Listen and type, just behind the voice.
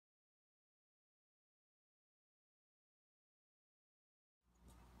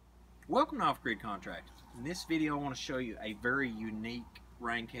Welcome to Off Grid Contract. In this video I want to show you a very unique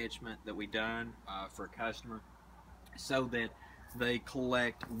rain catchment that we done for a customer so that they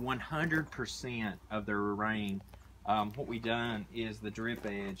collect 100% of their rain. What we done is the drip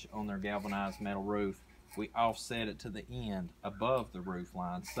edge on their galvanized metal roof, we offset it to the end above the roof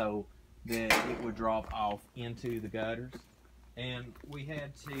line so that it would drop off into the gutters, and we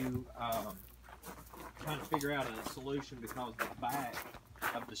had to kind of figure out a solution because the back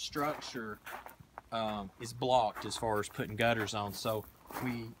of the structure is blocked as far as putting gutters on, so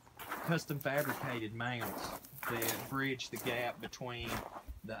we custom fabricated mounts that bridge the gap between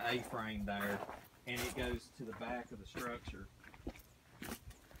the A-frame there, and it goes to the back of the structure,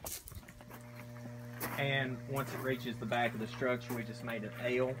 and once it reaches the back of the structure we just made an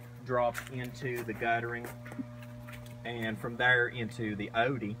L drop into the guttering and from there into the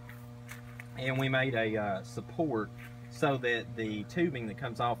OD, and we made a support so that the tubing that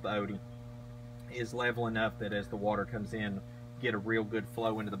comes off the OD is level enough that as the water comes in, get a real good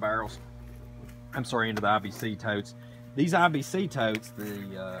flow into the barrels. Into the IBC totes. These IBC totes,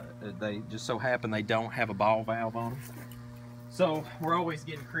 they just so happen they don't have a ball valve on them. So we're always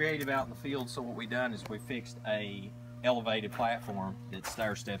getting creative out in the field, so what we done is we fixed a elevated platform that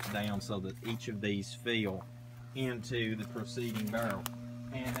stair steps down so that each of these fill into the proceeding barrel.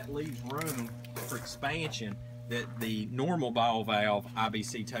 And it leaves room for expansion that the normal ball valve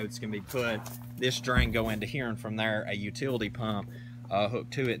IBC totes can be put. This drain go into here, and from there a utility pump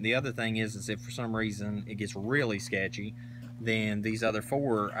hooked to it. And the other thing is if for some reason it gets really sketchy, then these other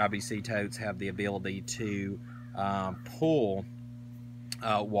four IBC totes have the ability to pull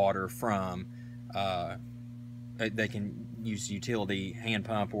water from, they can use utility hand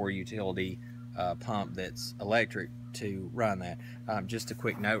pump or utility pump that's electric to run that. Just a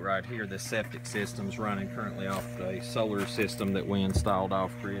quick note right here, the septic system's running currently off a solar system that we installed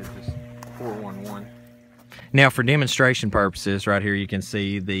off grid, just 411. Now for demonstration purposes, right here you can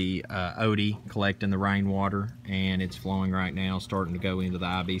see the OD collecting the rainwater, and it's flowing right now, starting to go into the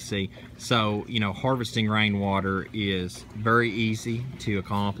IBC. So, you know, harvesting rainwater is very easy to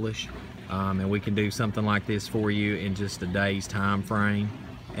accomplish, and we can do something like this for you in just a day's time frame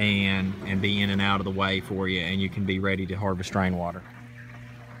and be in and out of the way for you, and you can be ready to harvest rainwater.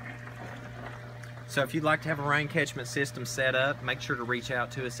 So if you'd like to have a rain catchment system set up, make sure to reach out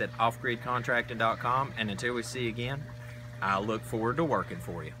to us at offgridcontracting.com, and until we see you again, I look forward to working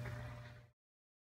for you.